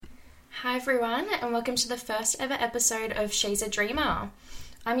Hi everyone, and welcome to the first ever episode of She's a Dreamer.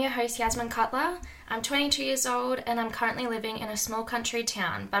 I'm your host Yasmin Cutler. I'm 22 years old and I'm currently living in a small country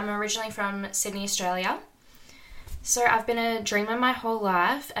town, but I'm originally from Sydney, Australia. So I've been a dreamer my whole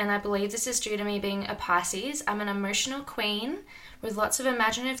life, and I believe this is due to me being a Pisces. I'm an emotional queen with lots of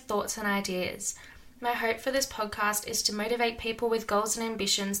imaginative thoughts and ideas. My hope for this podcast is to motivate people with goals and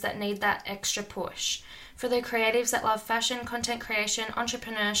ambitions that need that extra push. For the creatives that love fashion, content creation,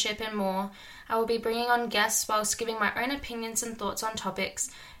 entrepreneurship and more, I will be bringing on guests whilst giving my own opinions and thoughts on topics.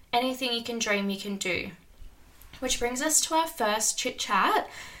 Anything you can dream, you can do. Which brings us to our first chit chat,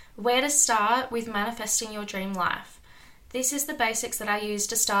 where to start with manifesting your dream life. This is the basics that I use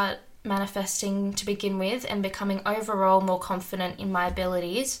to start manifesting to begin with and becoming overall more confident in my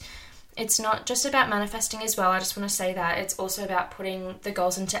abilities. It's not just about manifesting as well, I just want to say that. It's also about putting the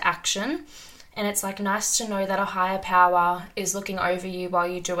goals into action. And it's nice to know that a higher power is looking over you while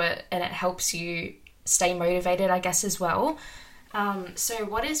you do it, and it helps you stay motivated, I guess, as well. So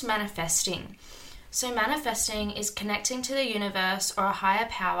what is manifesting? So manifesting is connecting to the universe or a higher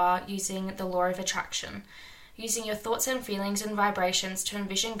power using the law of attraction, using your thoughts and feelings and vibrations to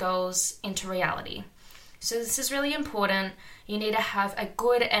envision goals into reality. So this is really important. You need to have a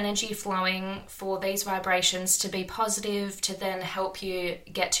good energy flowing for these vibrations to be positive, to then help you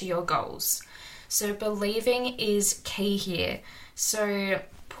get to your goals. So believing is key here. So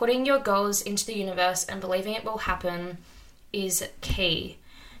putting your goals into the universe and believing it will happen is key.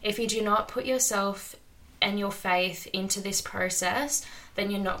 If you do not put yourself and your faith into this process,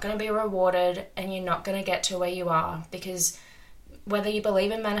 then you're not going to be rewarded and you're not going to get to where you are, because whether you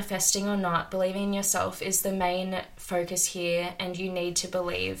believe in manifesting or not, believing in yourself is the main focus here, and you need to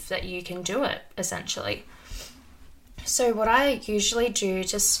believe that you can do it, essentially. So what I usually do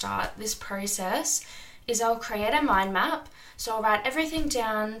to start this process is I'll create a mind map. So I'll write everything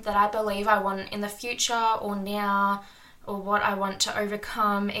down that I believe I want in the future or now, or what I want to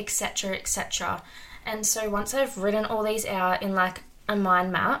overcome, etc., etc. And so once I've written all these out in a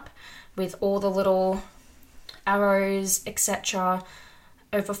mind map with all the little arrows, etc.,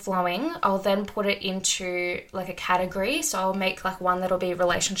 overflowing, I'll then put it into a category. So I'll make one that'll be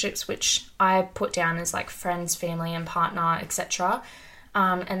relationships, which I put down as friends, family and partner, etc.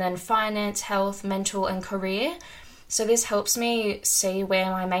 And then finance, health, mental and career. So this helps me see where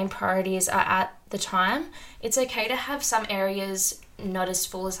my main priorities are at the time. It's okay to have some areas not as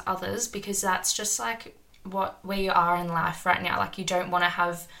full as others, because that's just where you are in life right now. You don't want to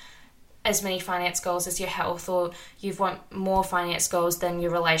have as many finance goals as your health, or you want more finance goals than your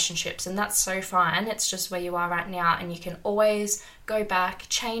relationships, and that's so fine. It's just where you are right now, and you can always go back,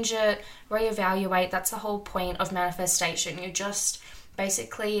 change it, reevaluate. That's the whole point of manifestation. You're just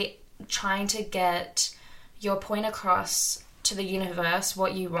basically trying to get your point across to the universe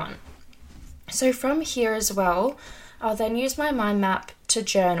what you want. So from here as well, I'll then use my mind map to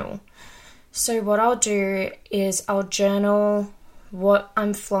journal. So what I'll do is I'll journal what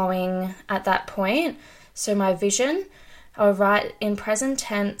I'm flowing at that point. So my vision, I'll write in present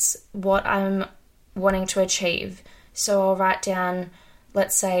tense what I'm wanting to achieve. So I'll write down,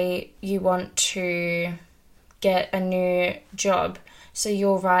 let's say you want to get a new job. So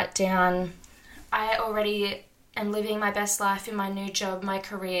you'll write down, I already am living my best life in my new job, my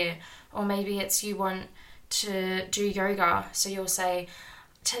career. Or maybe it's you want to do yoga. So you'll say,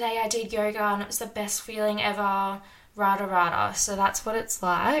 today I did yoga and it was the best feeling ever. Rada rada. So that's what it's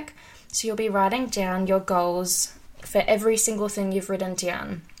like. So you'll be writing down your goals for every single thing you've written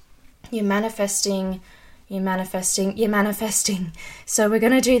down. You're manifesting. So we're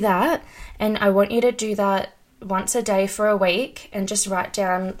going to do that. And I want you to do that once a day for a week and just write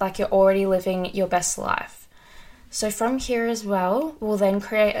down you're already living your best life. So from here as well, we'll then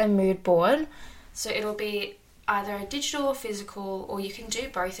create a mood board. So it'll be either a digital or physical, or you can do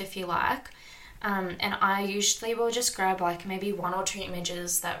both if you like. And I usually will just grab maybe one or two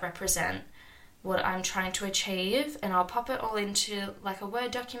images that represent what I'm trying to achieve, and I'll pop it all into a Word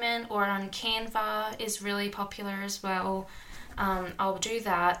document, or on Canva is really popular as well. I'll do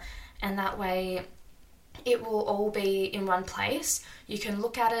that, and that way it will all be in one place. You can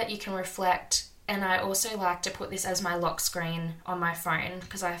look at it, you can reflect, and I also like to put this as my lock screen on my phone,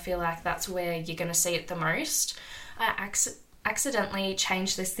 because I feel like that's where you're going to see it the most. I accidentally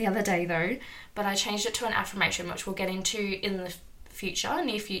changed this the other day though, but I changed it to an affirmation, which we'll get into in the near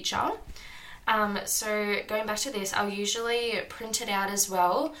future. So going back to this, I'll usually print it out as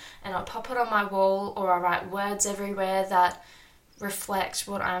well, and I'll pop it on my wall, or I'll write words everywhere that reflect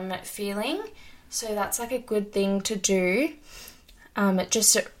what I'm feeling. So that's a good thing to do.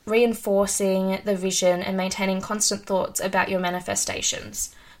 Just reinforcing the vision and maintaining constant thoughts about your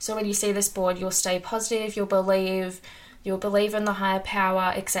manifestations. So when you see this board, you'll stay positive, you'll believe in the higher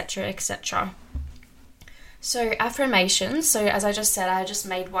power, etc., etc. So affirmations. So as I just said, I just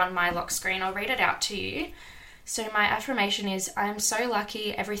made one my lock screen. I'll read it out to you. So my affirmation is, I am so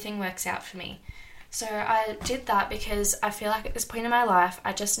lucky, everything works out for me. So I did that because I feel like at this point in my life,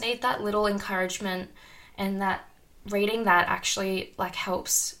 I just need that little encouragement, and that reading that actually like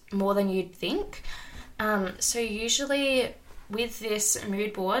helps more than you'd think. So usually with this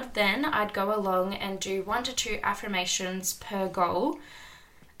mood board, then I'd go along and do 1 to 2 affirmations per goal,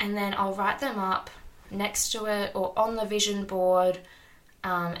 and then I'll write them up next to it or on the vision board,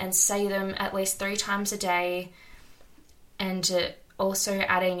 and say them at least 3 times a day, and also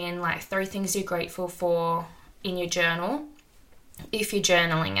adding in like 3 things you're grateful for in your journal if you're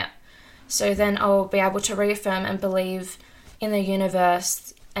journaling it. So then I'll be able to reaffirm and believe in the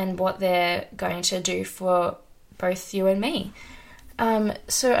universe and what they're going to do for both you and me.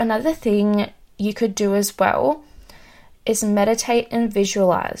 So another thing you could do as well is meditate and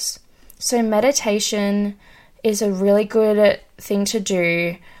visualize. So meditation is a really good thing to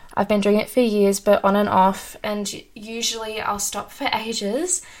do. I've been doing it for years, but on and off, and usually I'll stop for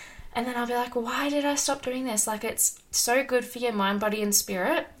ages, and then I'll be like, why did I stop doing this? Like, it's so good for your mind, body, and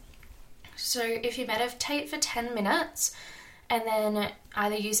spirit. So if you meditate for 10 minutes, and then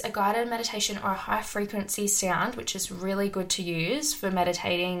either use a guided meditation or a high frequency sound, which is really good to use for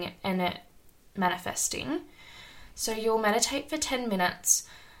meditating and manifesting. So you'll meditate for 10 minutes,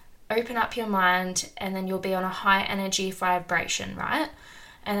 open up your mind, and then you'll be on a high energy vibration, right?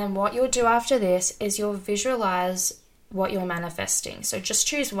 And then what you'll do after this is you'll visualize what you're manifesting. So just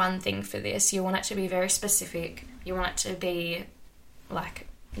choose one thing for this. You want it to be very specific. You want it to be like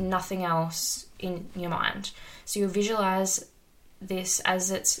nothing else in your mind. So you'll visualize this as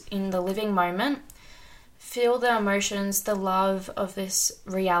it's in the living moment. Feel the emotions, the love of this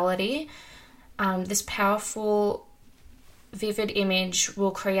reality. This powerful, vivid image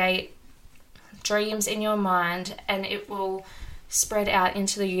will create dreams in your mind, and it will spread out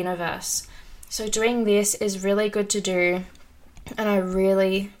into the universe. So doing this is really good to do, and I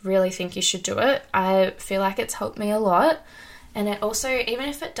really, really think you should do it. I feel like it's helped me a lot, and it also, even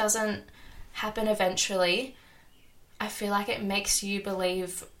if it doesn't happen eventually, I feel like it makes you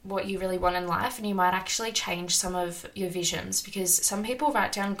believe what you really want in life, and you might actually change some of your visions, because some people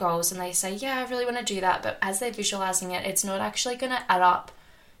write down goals and they say, yeah, I really want to do that, but as they're visualizing it, it's not actually going to add up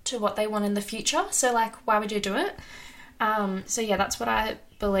to what they want in the future. So like, why would you do it? So yeah, that's what I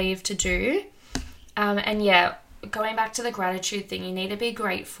believe to do. And yeah, going back to the gratitude thing, you need to be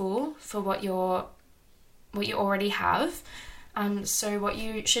grateful for what you already have. So what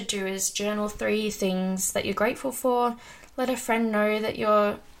you should do is journal 3 things that you're grateful for. Let a friend know that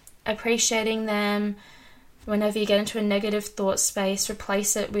you're appreciating them. Whenever you get into a negative thought space,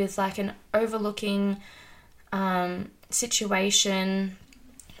 replace it with like an overlooking situation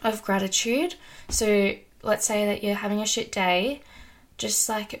of gratitude. So let's say that you're having a shit day, just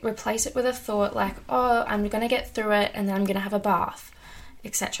like replace it with a thought like, oh, I'm going to get through it, and then I'm going to have a bath,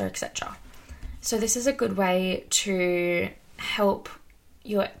 etc., etc. So this is a good way to help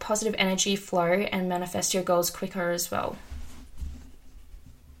your positive energy flow and manifest your goals quicker as well.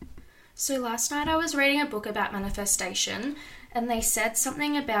 So last night I was reading a book about manifestation, and they said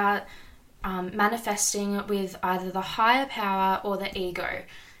something about manifesting with either the higher power or the ego.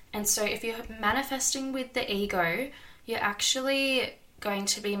 And so if you're manifesting with the ego, you're actually going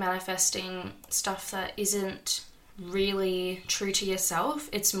to be manifesting stuff that isn't really true to yourself.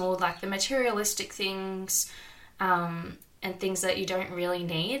 It's more like the materialistic things, and things that you don't really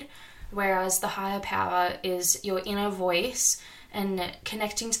need. Whereas the higher power is your inner voice, and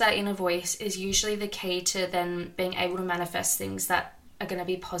connecting to that inner voice is usually the key to then being able to manifest things that are going to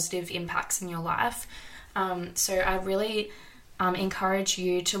be positive impacts in your life. So I really encourage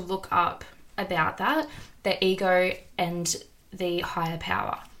you to look up about that, the ego and the higher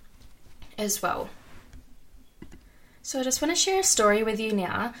power as well. So I just want to share a story with you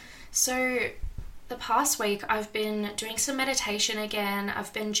now. So the past week I've been doing some meditation again,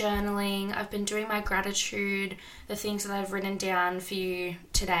 I've been journaling, I've been doing my gratitude, the things that I've written down for you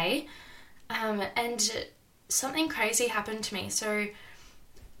today, and something crazy happened to me. So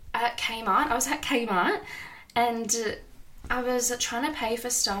I was at Kmart, and I was trying to pay for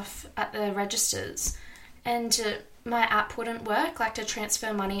stuff at the registers, and my app wouldn't work, like to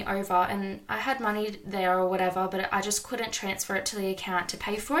transfer money over, and I had money there or whatever, but I just couldn't transfer it to the account to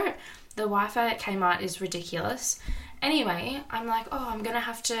pay for it. The Wi-Fi at Kmart is ridiculous. Anyway, I'm like, oh, I'm going to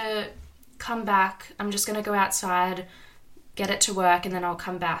have to come back. I'm just going to go outside, get it to work, and then I'll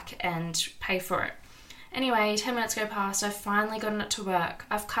come back and pay for it. Anyway, 10 minutes go past. I've finally gotten it to work.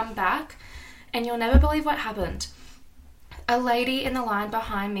 I've come back, and you'll never believe what happened. A lady in the line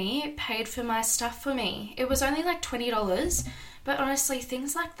behind me paid for my stuff for me. It was only like $20, but honestly,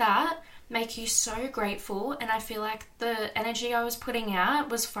 things like that make you so grateful, and I feel like the energy I was putting out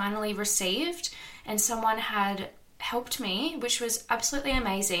was finally received, and someone had helped me, which was absolutely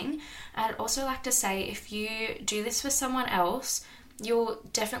amazing. I'd also like to say, if you do this for someone else, you'll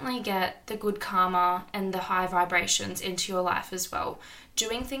definitely get the good karma and the high vibrations into your life as well.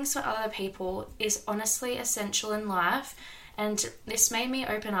 Doing things for other people is honestly essential in life, and this made me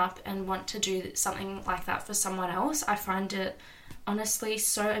open up and want to do something like that for someone else. I find it honestly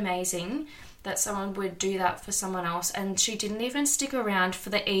so amazing that someone would do that for someone else, and she didn't even stick around for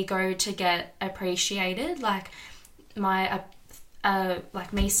the ego to get appreciated, like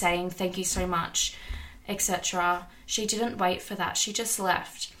me saying thank you so much, etc. She didn't wait for that. She just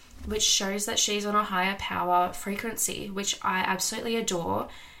left, which shows that she's on a higher power frequency, which I absolutely adore.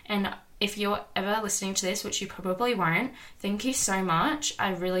 And if you're ever listening to this, which you probably won't, thank you so much.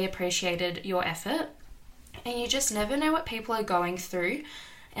 I really appreciated your effort. And you just never know what people are going through,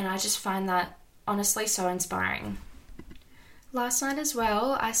 and I just find that honestly so inspiring. Last night as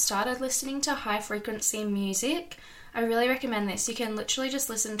well, I started listening to high frequency music. I really recommend this. You can literally just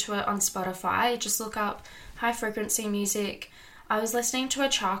listen to it on Spotify. Just look up high frequency music. I was listening to a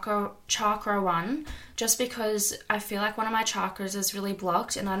chakra one just because I feel like one of my chakras is really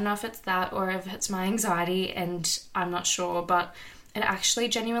blocked, and I don't know if it's that or if it's my anxiety, and I'm not sure, but it actually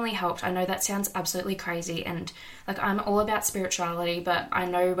genuinely helped. I know that sounds absolutely crazy, and like I'm all about spirituality, but I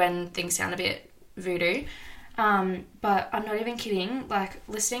know when things sound a bit voodoo. But I'm not even kidding. Like,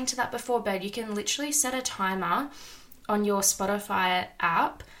 listening to that before bed, you can literally set a timer on your Spotify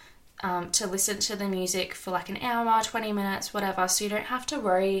app to listen to the music for like an hour, 20 minutes, whatever, so you don't have to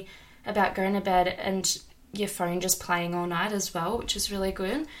worry about going to bed and your phone just playing all night as well, which is really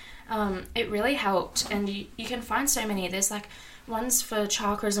good. It really helped, and you can find so many. There's like ones for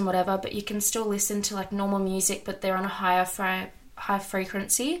chakras and whatever, but you can still listen to like normal music, but they're on a high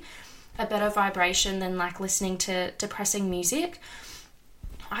frequency, a better vibration than like listening to depressing music.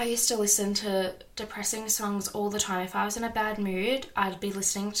 I used to listen to depressing songs all the time. If I was in a bad mood, I'd be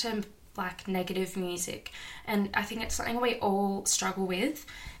listening to like negative music, and I think it's something we all struggle with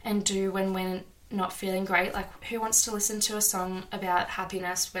and do when we're not feeling great. Like, who wants to listen to a song about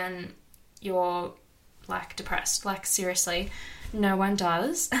happiness when you're like depressed? Like, seriously, no one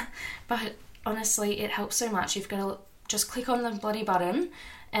does. But honestly, it helps so much. You've got to just click on the bloody button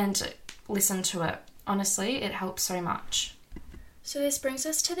and listen to it. Honestly, it helps so much. So this brings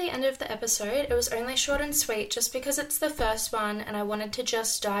us to the end of the episode. It was only short and sweet just because it's the first one and I wanted to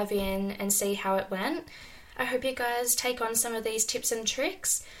just dive in and see how it went. I hope you guys take on some of these tips and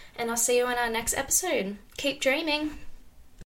tricks, and I'll see you in our next episode. Keep dreaming!